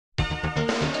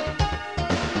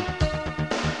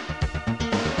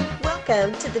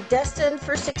Welcome to the Destined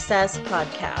for Success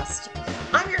podcast.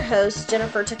 I'm your host,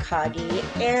 Jennifer Takagi,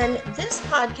 and this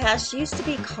podcast used to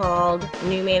be called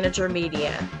New Manager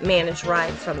Media, Manage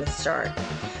Right from the Start.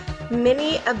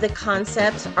 Many of the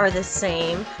concepts are the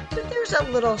same, but there's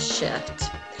a little shift.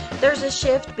 There's a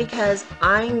shift because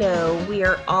I know we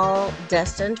are all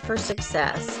destined for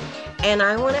success, and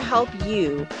I want to help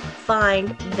you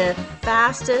find the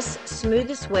fastest,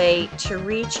 smoothest way to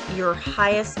reach your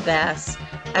highest best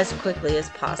as quickly as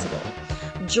possible.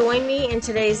 Join me in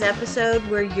today's episode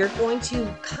where you're going to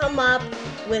come up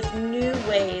with new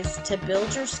ways to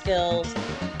build your skills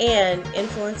and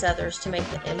influence others to make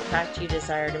the impact you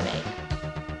desire to make.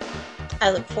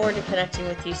 I look forward to connecting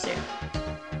with you soon.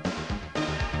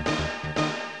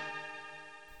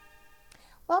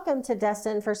 Welcome to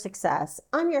Destined for Success.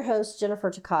 I'm your host,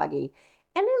 Jennifer Takagi.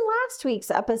 And in last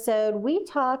week's episode, we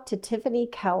talked to Tiffany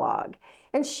Kellogg,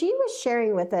 and she was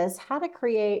sharing with us how to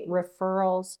create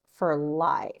referrals for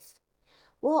life.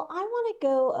 Well, I want to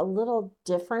go a little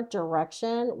different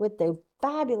direction with the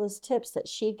fabulous tips that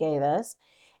she gave us.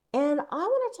 And I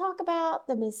want to talk about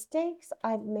the mistakes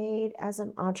I've made as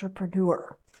an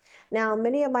entrepreneur. Now,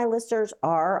 many of my listeners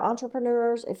are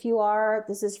entrepreneurs. If you are,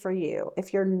 this is for you.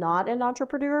 If you're not an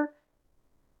entrepreneur,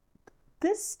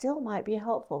 this still might be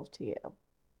helpful to you.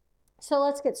 So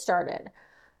let's get started.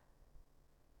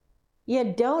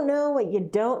 You don't know what you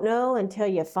don't know until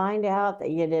you find out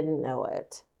that you didn't know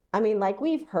it. I mean, like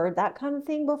we've heard that kind of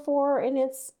thing before, and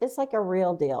it's like a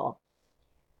real deal.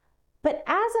 But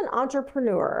as an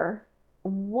entrepreneur,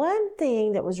 one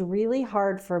thing that was really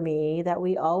hard for me that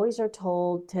we always are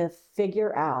told to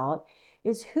figure out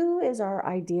is who is our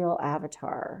ideal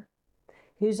avatar?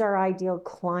 Who's our ideal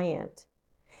client?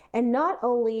 And not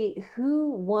only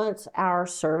who wants our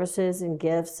services and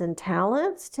gifts and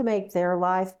talents to make their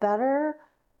life better,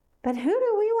 but who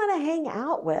do we want to hang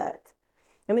out with?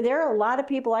 I mean, there are a lot of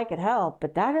people I could help,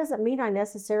 but that doesn't mean I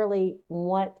necessarily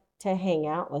want to hang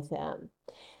out with them.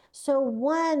 So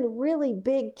one really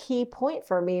big key point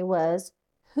for me was,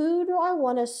 who do I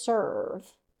want to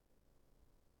serve?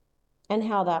 And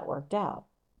how that worked out.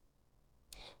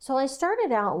 So I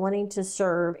started out wanting to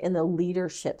serve in the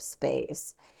leadership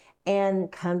space.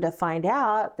 And come to find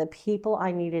out, the people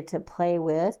I needed to play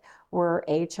with were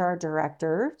HR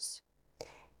directors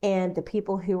and the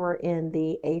people who were in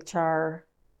the HR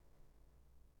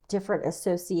different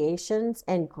associations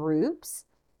and groups.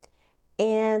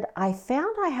 And I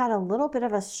found I had a little bit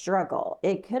of a struggle.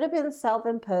 It could have been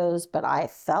self-imposed, but I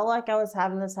felt like I was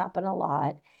having this happen a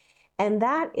lot. And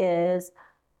that is,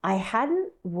 I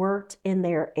hadn't worked in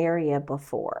their area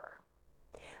before.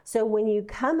 So when you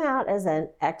come out as an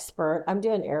expert, I'm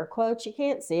doing air quotes. You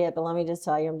can't see it, but let me just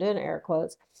tell you, I'm doing air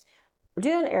quotes. I'm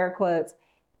doing air quotes.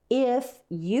 If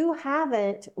you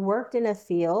haven't worked in a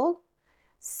field,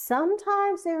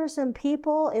 sometimes there are some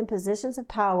people in positions of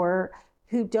power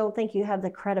who don't think you have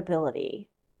the credibility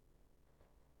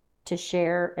to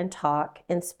share and talk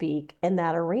and speak in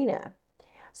that arena.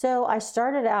 So I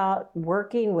started out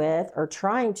working with, or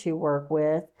trying to work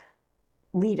with,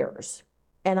 leaders.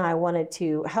 And I wanted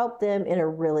to help them in a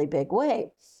really big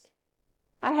way.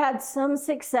 I had some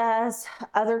success,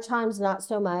 other times not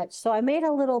so much. So I made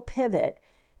a little pivot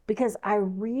because I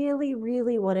really,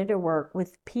 really wanted to work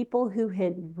with people who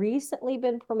had recently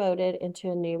been promoted into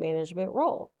a new management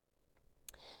role.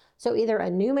 So either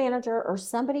a new manager or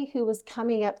somebody who was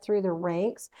coming up through the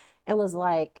ranks and was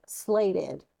like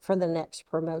slated for the next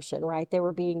promotion, right? They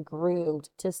were being groomed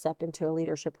to step into a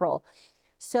leadership role.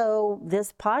 So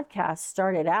this podcast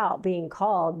started out being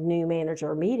called New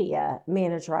Manager Media,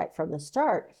 Manage Right from the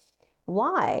Start.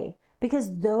 Why?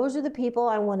 Because those are the people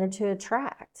I wanted to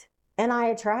attract. And I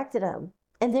attracted them.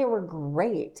 And they were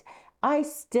great. I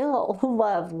still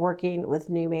love working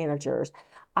with new managers.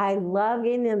 I love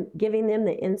giving them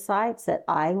the insights that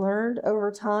I learned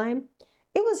over time.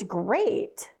 It was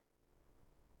great.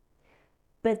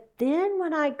 But then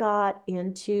when I got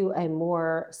into a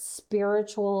more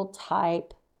spiritual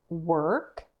type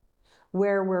work,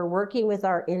 where we're working with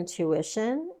our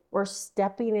intuition, we're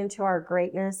stepping into our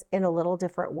greatness in a little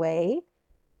different way.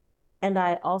 And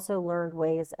I also learned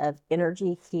ways of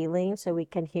energy healing so we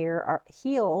can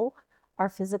heal our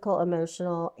physical,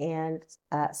 emotional, and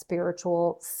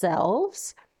spiritual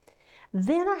selves.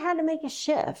 Then I had to make a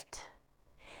shift.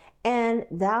 And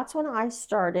that's when I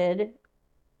started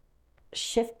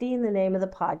shifting the name of the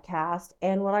podcast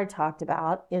and what I talked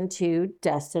about into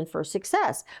Destined for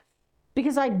Success.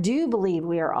 Because I do believe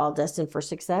we are all destined for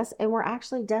success, and we're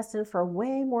actually destined for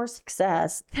way more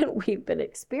success than we've been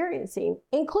experiencing,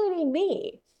 including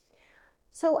me.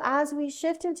 So as we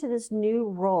shift into this new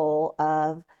role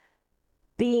of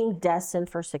being destined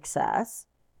for success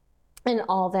and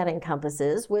all that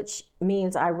encompasses, which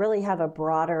means I really have a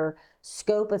broader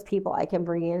scope of people I can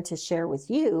bring in to share with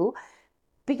you,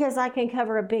 because I can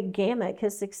cover a big gamut,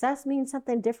 because success means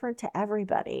something different to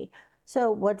everybody. So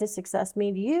what does success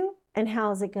mean to you, and how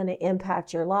is it going to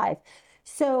impact your life?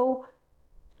 So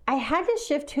I had to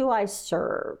shift who I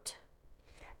served.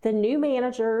 The new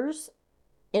managers,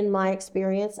 in my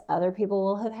experience, other people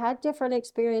will have had different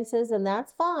experiences, and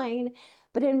that's fine.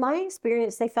 But in my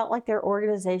experience, they felt like their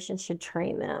organization should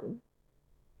train them.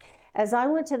 As I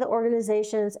went to the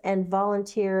organizations and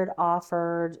volunteered,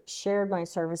 offered, shared my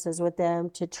services with them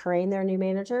to train their new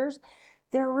managers,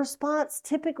 their response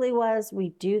typically was, we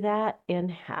do that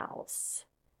in-house.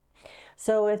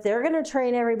 So if they're going to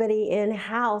train everybody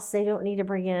in-house, they don't need to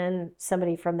bring in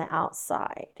somebody from the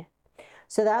outside.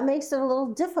 So that makes it a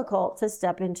little difficult to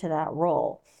step into that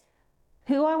role.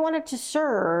 Who I wanted to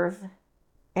serve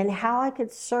and how I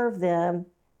could serve them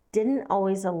didn't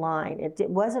always align. It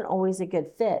wasn't always a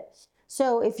good fit.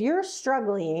 So if you're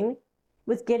struggling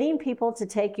with getting people to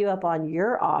take you up on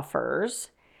your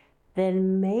offers,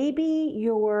 then maybe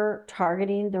you're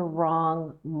targeting the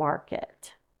wrong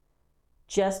market.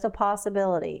 Just a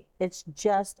possibility. It's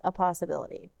just a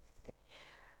possibility.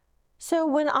 So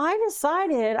when I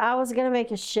decided I was going to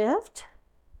make a shift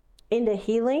into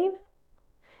healing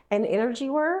and energy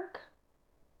work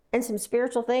and some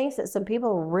spiritual things that some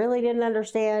people really didn't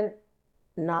understand,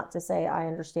 not to say I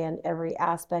understand every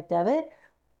aspect of it,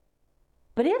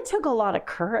 but it took a lot of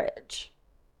courage.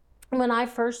 When I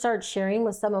first started sharing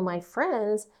with some of my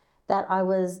friends that I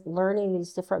was learning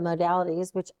these different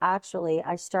modalities, which actually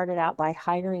I started out by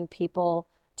hiring people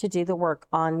to do the work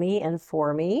on me and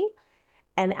for me.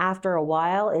 And after a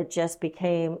while, it just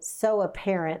became so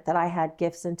apparent that I had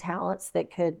gifts and talents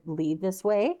that could lead this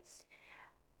way.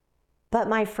 But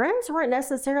my friends weren't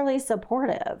necessarily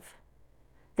supportive.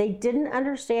 They didn't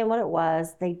understand what it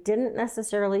was. They didn't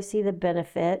necessarily see the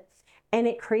benefit. And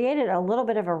it created a little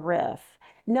bit of a rift.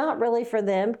 Not really for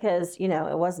them because, it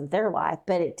wasn't their life,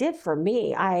 but it did for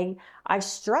me. I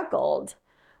struggled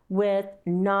with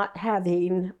not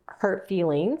having hurt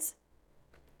feelings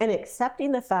and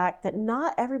accepting the fact that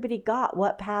not everybody got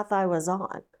what path I was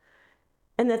on,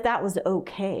 and that was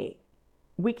okay.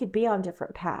 We could be on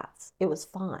different paths. It was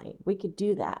fine. We could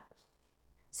do that.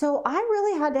 So I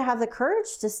really had to have the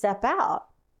courage to step out.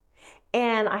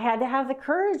 And I had to have the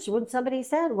courage when somebody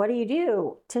said, what do you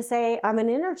do? To say, I'm an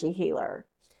energy healer.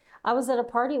 I was at a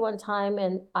party one time,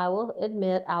 and I will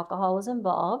admit alcohol was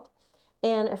involved.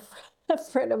 And a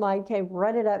friend of mine came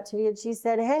running up to me and she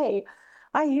said, hey,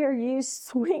 I hear you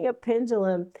swing a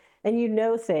pendulum and you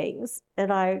know things.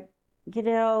 And I,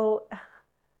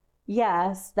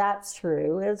 yes, that's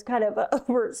true. It's kind of an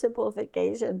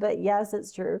oversimplification, but yes,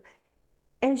 it's true.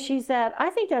 And she said, I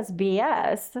think that's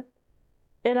BS.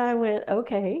 And I went,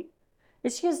 okay.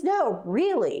 And she goes, no,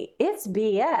 really, it's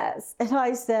BS. And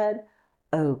I said,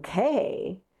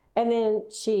 okay. And then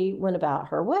she went about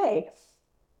her way.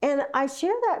 And I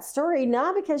share that story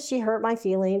not because she hurt my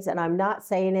feelings, and I'm not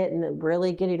saying it and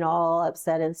really getting all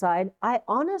upset inside. I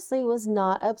honestly was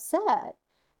not upset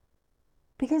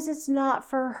because it's not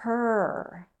for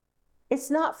her.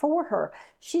 It's not for her.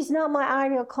 She's not my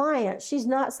ideal client. She's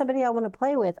not somebody I want to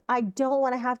play with. I don't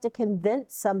want to have to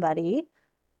convince somebody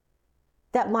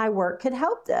that my work could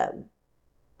help them.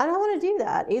 I don't want to do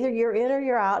that. Either you're in or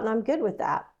you're out, and I'm good with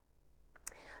that.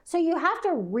 So you have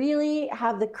to really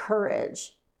have the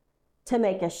courage to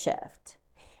make a shift.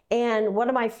 And one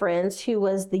of my friends, who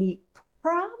was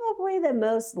probably the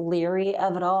most leery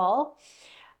of it all,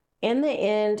 in the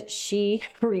end, she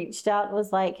reached out and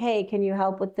was like, hey, can you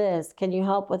help with this? Can you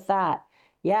help with that?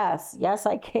 Yes,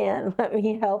 I can. Let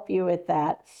me help you with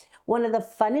that. One of the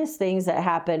funnest things that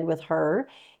happened with her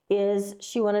is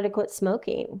she wanted to quit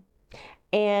smoking.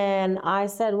 And I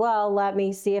said, well, let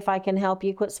me see if I can help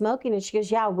you quit smoking. And she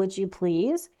goes, yeah, would you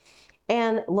please?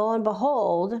 And lo and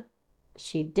behold,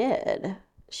 she did.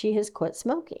 She has quit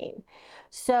smoking.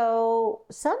 So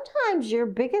sometimes your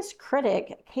biggest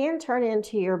critic can turn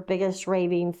into your biggest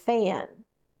raving fan.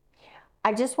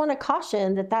 I just want to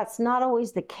caution that that's not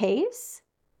always the case.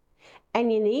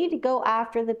 And you need to go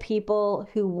after the people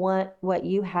who want what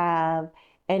you have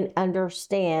and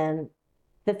understand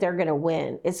that they're going to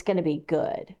win. It's going to be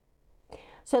good.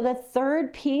 So the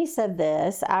third piece of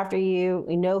this, after you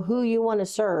know who you want to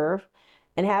serve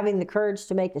and having the courage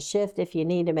to make a shift if you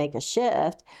need to make a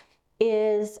shift,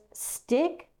 is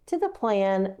stick to the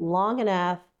plan long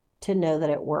enough to know that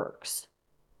it works.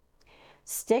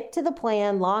 Stick to the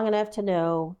plan long enough to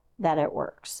know that it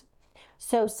works.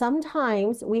 So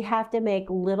sometimes we have to make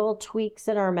little tweaks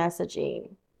in our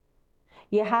messaging.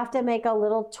 You have to make a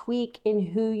little tweak in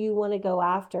who you want to go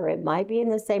after. It might be in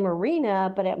the same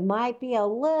arena, but it might be a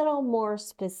little more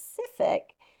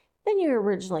specific than you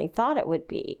originally thought it would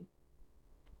be.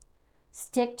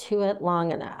 Stick to it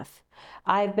long enough.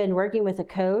 I've been working with a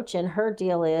coach, and her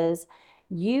deal is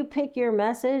you pick your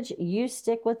message, you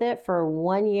stick with it for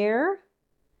 1 year,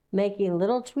 making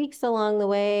little tweaks along the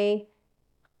way,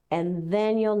 and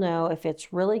then you'll know if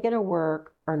it's really going to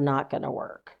work or not going to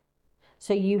work.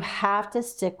 So you have to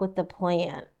stick with the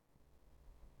plan.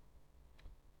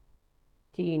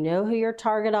 Do you know who your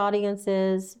target audience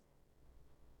is?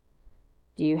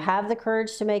 Do you have the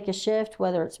courage to make a shift,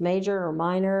 whether it's major or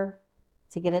minor,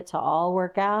 to get it to all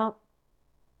work out?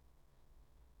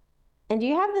 And do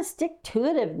you have the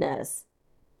stick-to-itiveness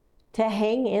to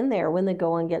hang in there when the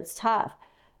going gets tough?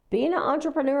 Being an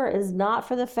entrepreneur is not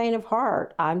for the faint of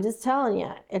heart. I'm just telling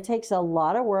you, it takes a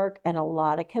lot of work and a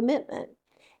lot of commitment.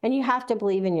 And you have to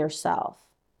believe in yourself.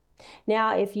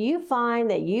 Now, if you find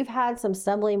that you've had some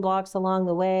stumbling blocks along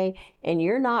the way and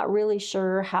you're not really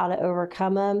sure how to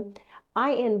overcome them,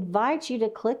 I invite you to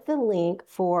click the link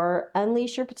for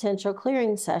Unleash Your Potential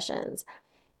clearing sessions.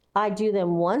 I do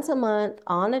them once a month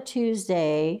on a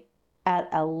Tuesday at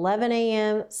 11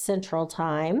 a.m. Central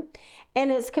Time, and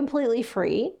it's completely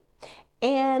free.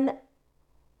 And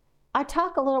I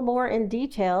talk a little more in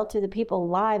detail to the people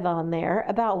live on there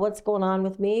about what's going on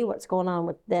with me, what's going on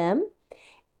with them.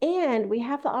 And we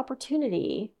have the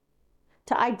opportunity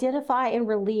to identify and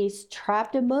release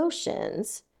trapped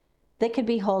emotions that could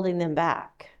be holding them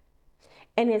back.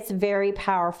 And it's very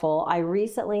powerful. I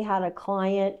recently had a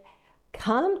client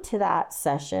come to that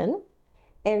session,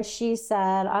 and she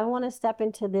said, I want to step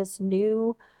into this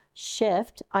new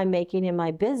shift I'm making in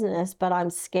my business, but I'm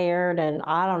scared and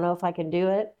I don't know if I can do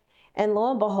it. And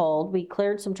lo and behold, we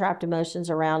cleared some trapped emotions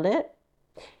around it.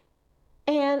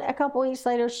 And a couple weeks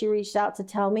later, she reached out to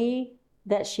tell me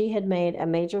that she had made a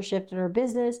major shift in her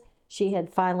business. She had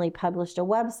finally published a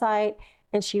website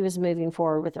and she was moving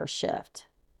forward with her shift.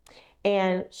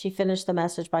 And she finished the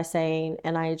message by saying,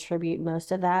 and I attribute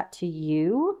most of that to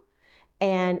you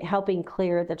and helping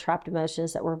clear the trapped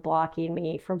emotions that were blocking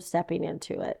me from stepping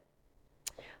into it.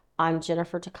 I'm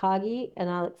Jennifer Takagi, and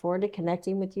I look forward to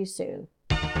connecting with you soon.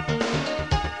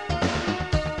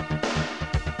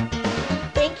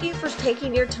 Thank you for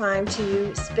taking your time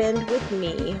to spend with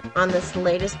me on this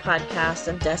latest podcast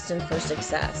of Destined for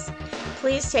Success.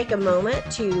 Please take a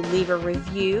moment to leave a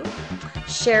review,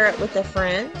 share it with a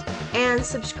friend, and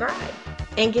subscribe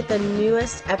and get the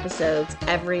newest episodes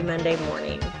every Monday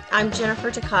morning. I'm Jennifer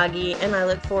Takagi, and I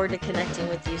look forward to connecting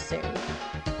with you soon.